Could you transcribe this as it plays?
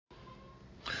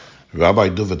Rabbi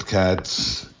David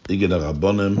Katz, Iged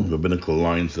Rabbonim, Rabbinical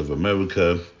Alliance of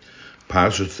America,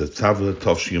 Parshas Tetzaveh,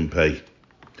 Tovshim Pei.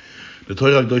 The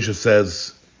Torah Kedosha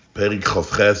says, Perik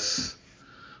Chof Ches,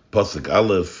 Pasuk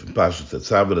Aleph, Parshas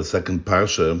Tetzaveh, the second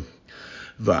Parsha,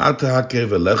 Va'ata hakev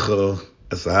elecha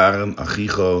es haren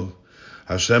achicha.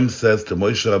 Hashem says to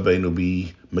Moshe Rabbeinu,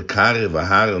 be mekare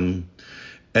v'haren,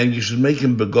 and you should make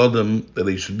him begodim, that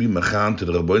he should be mechan to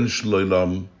the Rabbeinu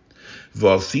Shloilam.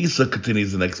 V'asisa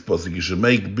continues the next pasuk. You should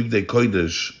make big day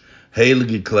kodesh,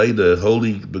 heilige kleider,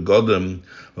 holy begodim,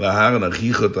 v'haren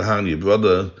achicha, to harn your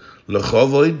brother,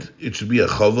 lechovoid. It should be a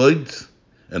chovoid,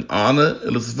 an honor,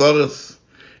 elisvaris.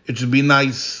 It should be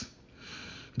nice.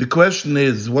 The question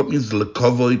is, what means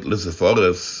lekovoid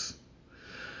leseforis?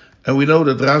 And we know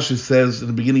that Rashi says in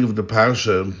the beginning of the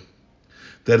parsha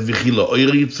that vichila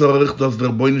oiri yitzorich, does the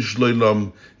Rabbeinu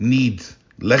Shloilam need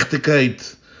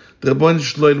lechtigkeit? The Rabbeinu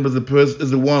Shloilam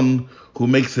is the one who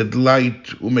makes it light,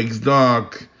 who makes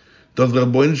dark. Does the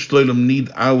Rabbeinu Shloilam need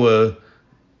our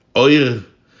oir?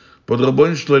 But the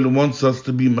Rabbeinu Shloilam wants us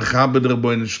to be mechabed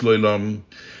Rabbeinu Shloilam.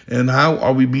 And how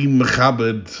are we being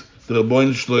mechabed the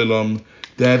Rabbeinu Shloilam?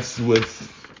 That's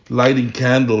with lighting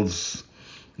candles.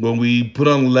 When we put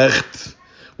on lecht,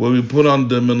 when we put on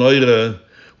the menorah,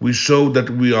 we show that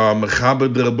we are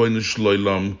mechabed the Rabbeinu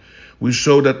Shloilam. We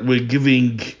show that we're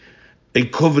giving a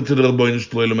cover to the Rabbeinu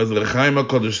Shloilam. As the Rechaim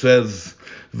HaKadosh says,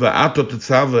 Va'ata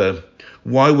Tetzaveh.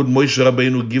 Why would Moshe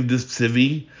Rabbeinu give this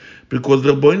tzivi? Because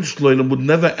the Rabbeinu Shloilam would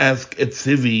never ask a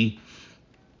tzivi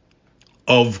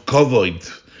of kavod.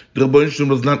 The Rabbeinu Shloilam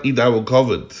does not need our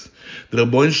kavod. The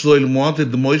Rabbeinu Shloilam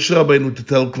wanted the Moshe Rabbeinu to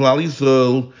tell Klal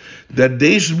Yisrael that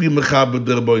they should be mechabed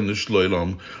the Rabbeinu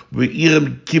Shloilam.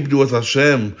 Ve'irem kibdu as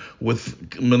Hashem,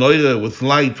 with menorah, with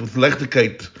light, with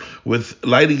lechtigkeit, with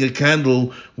lighting a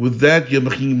candle. With that, you're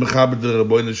mechabed the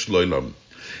Rabbeinu Shloilam.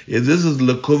 If this is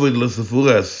lekovid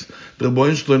lesefuras, the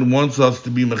Rabbeinu Shloilam wants us to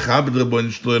be mechabed the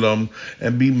Rabbeinu Shloilam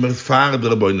and be mefar the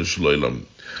Rabbeinu Shloilam.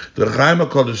 The Rechaim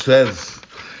HaKadosh says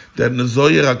that in the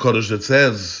Zohar HaKadosh it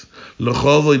says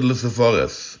lechovoid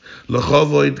leseforas.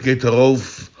 Lechovoid geht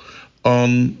darauf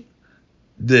on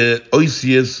the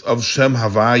oisius of Shem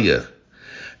Havaya,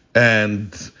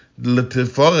 and the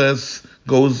leseforas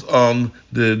goes on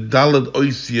the Daled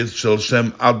oisius shel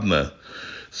Shem Adna.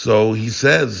 So he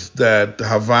says that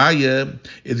Havaya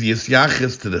is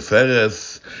Yisyaches to the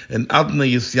Feres, and Adna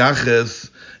Yisyaches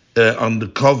on the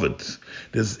Kovet.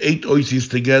 There's 8 oisius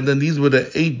together, and these were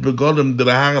the 8 begodim that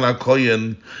Aharon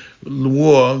HaKohen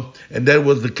wore, and that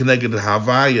was the connected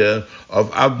Havaya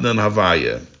of Adna and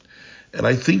Havaya. And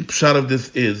I think pshat of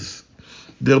this is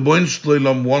the Rabbeinu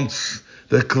Shloilam wants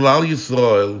that Klal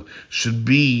Yisrael should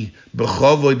be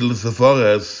b'chovoid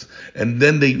l'seforas, and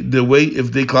then the way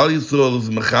if they Klal Yisrael is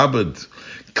mechabed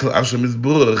Hashem is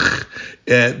buruch,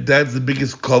 that's the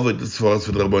biggest kavod as far as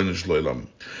for the Rabbeinu Shloilam.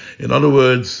 In other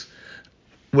words,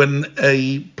 when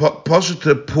a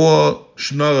poshete poor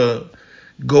schnorrer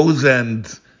goes and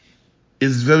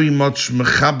is very much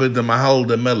mechabed the mahal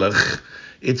the melech,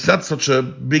 it's not such a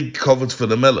big kavod for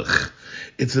the melech.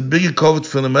 It's a bigger kavod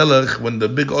for the melech when the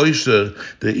big oisher,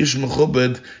 the ish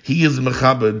mechubed, he is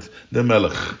mechabed the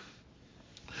melech.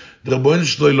 The Rabbeinu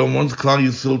Shloilam wants Klal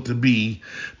Yisrael to be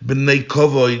b'nei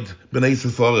kavod, b'nei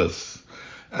seforas.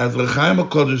 As Rechaim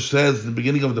HaKadosh says in the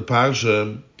beginning of the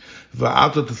parsha,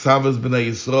 Va'ata Tetzaveh b'nei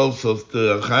Yisrael, so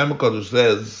the Rechaim HaKadosh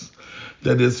says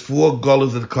that there's 4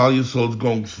 galus that Klal Yisrael is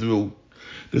going through.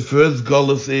 The first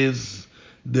galus is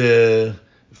Klal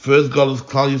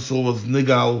Yisrael was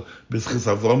nigal b'schis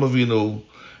Avram Avinu.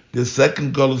 The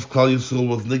second galus Klal Yisrael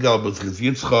was nigal b'schis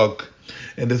Yitzchak.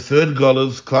 And the third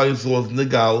galus Klal Yisrael was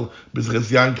nigal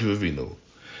b'schis Yankov Avinu.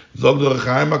 Zog the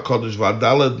Rechaim HaKadosh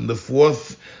v'adalet, and the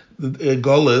fourth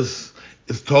galus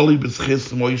is totally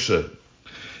b'schis Moshe.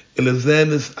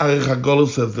 Elezen is arich hagalus,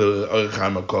 says the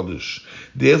Rechaim HaKadosh.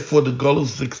 Therefore the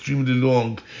galus is extremely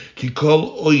long. Ki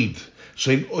kol oid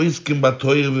shein oiskim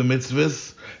b'toyer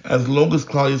v'mitzvahs. As long as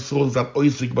Klal Yisrael is not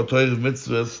oisik b'toyer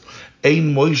v'mitzvahs,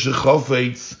 ein Moshe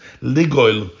chofetz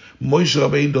ligoil. Moshe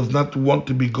Rabbeinu does not want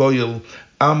to be goyel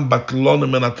am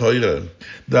batlonim en ha-Torah,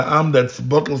 the am that's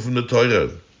bottled from the Torah.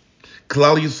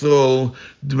 Klal Yisrael,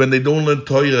 when they don't learn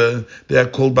Torah, they are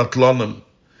called batlonim.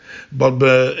 But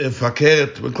if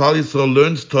hakeret, when Klal Yisrael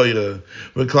learns Torah,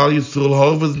 when Klal Yisrael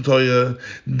harvests in Torah,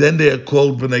 then they are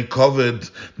called b'nei kavod,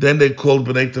 then they are called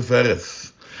b'nei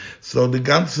teferes. So the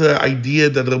ganze idea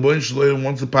that Rabbeinu Shloim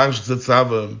wants a Parshas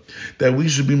Tetzaveh, that we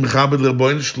should be Mechabed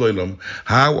Rabbeinu Shloim.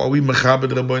 How are we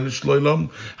Mechabed Rabbeinu Shloim?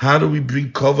 How do we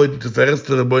bring covered Teferes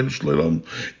to Rabbeinu Shloim?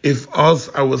 If us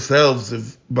ourselves,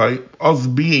 if by us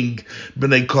being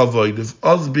B'nai Kavod, if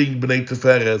us being B'nai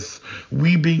Teferes,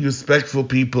 we being respectful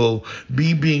people,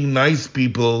 we being nice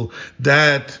people,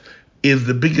 that is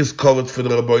the biggest covet for the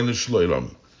Rabbeinu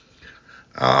Shloim.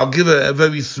 I'll give a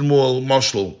very small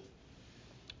mashal.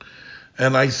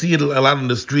 And I see it a lot on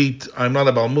the street. I'm not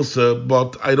about Musa,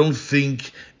 but I don't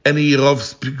think any Rav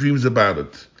screams about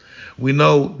it. We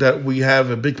know that we have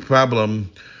a big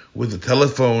problem with the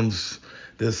telephones,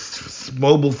 the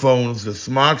mobile phones, the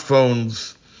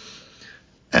smartphones,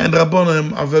 and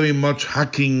Rabbanim are very much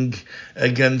hacking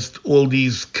against all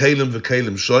these Kalim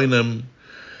v'Kalim Shoinim,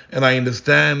 and I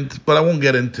understand, but I won't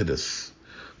get into this.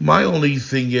 My only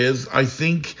thing is, I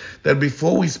think that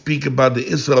before we speak about the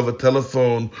Isra of a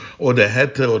telephone, or the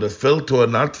heter, or the filter, or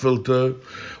not filter,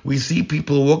 we see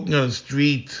people walking on the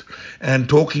street and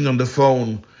talking on the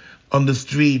phone on the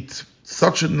street.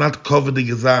 Such a not covered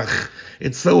gezach.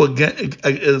 It's so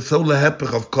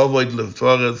lehepech of covered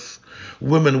leforas.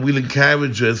 Women wheeling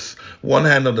carriages, one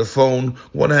hand on the phone,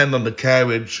 one hand on the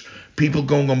carriage. People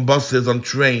going on buses, on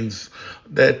trains.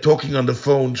 They're talking on the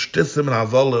phone, shtissim and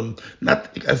havolim.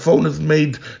 Not a phone is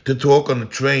made to talk on a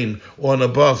train or on a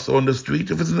bus or on the street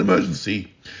if it's an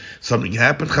emergency. Something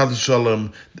happened, chas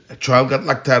v'shalom, a child got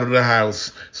locked out of the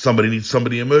house, somebody needs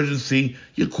somebody emergency,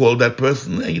 you call that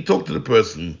person and you talk to the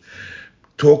person.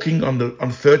 Talking on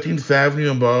 13th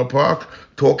Avenue in Borough Park,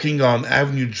 talking on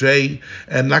Avenue J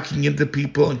and knocking into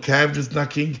people and carriages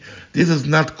knocking, this is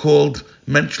not called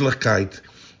menschlichkeit.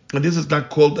 And this is not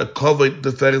called a covet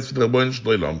teferes for the Rabbeinu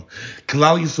Shloim.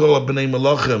 Klal Yisrael are b'nei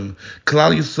Melachim.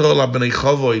 Klal Yisrael are b'nei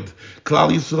Chavod.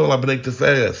 Klal Yisrael are b'nei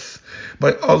Teferes.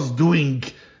 By us doing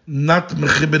not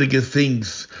mechiberige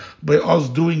things, by us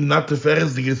doing not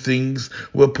teferesige things,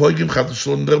 we're poigim chas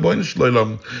v'shalom the Rabbeinu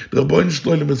Shloim. The Rabbeinu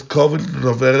Shloim is covered to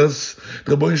teferes.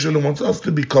 The Rabbeinu Shloim wants us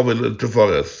to be covered to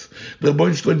teferes. The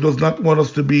Rabbeinu Shloim does not want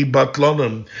us to be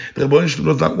batlonim. The Rabbeinu Shloim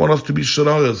does not want us to be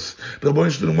shararas. The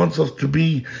Rabbeinu Shloim wants us to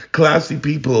be classy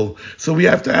people. So we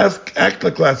have to act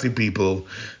like classy people.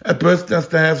 A person has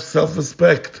to have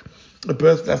self-respect. A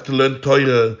person has to learn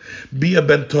Torah, be a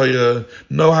Ben Torah,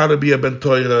 know how to be a Ben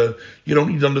Torah. You don't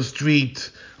eat on the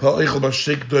street. We are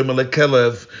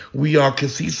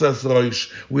kesisas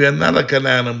roish. We are not like an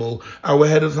animal. Our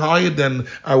head is higher than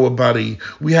our body.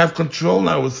 We have control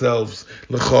ourselves.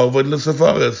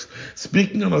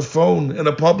 Speaking on a phone in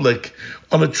a public,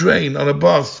 on a train, on a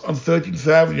bus, on 13th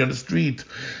Avenue, on the street.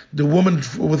 The woman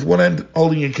with one hand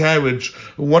holding a carriage,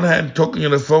 one hand talking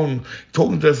on the phone,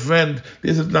 talking to a friend.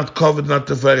 This is not covered, not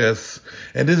teferes.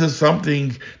 And this is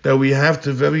something that we have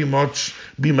to very much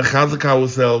be mechazik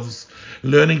ourselves.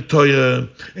 Learning Torah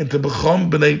and to become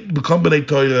B'nai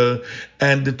Torah,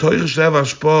 and the Torah should have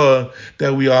hashpah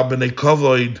that we are B'nai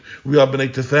Kavod, we are B'nai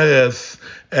Teferes,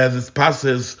 as it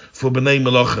passes for B'nai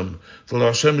Melachim. So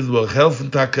Hashem is will help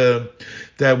and taka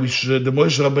that the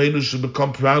Moshe Rabbeinu should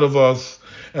become proud of us,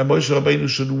 and Moshe Rabbeinu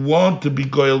should want to be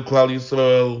Goyal Klal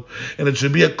Yisrael, and it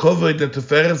should be a cover that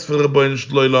Teferes for Rabbeinu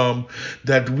Shloim,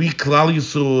 that we Klal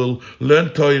Yisrael learn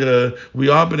Torah, we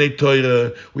are B'nai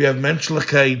Torah, we have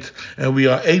menschlichkeit, and we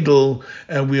are edel,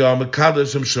 and we are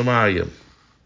Mekadosh and Shemayim.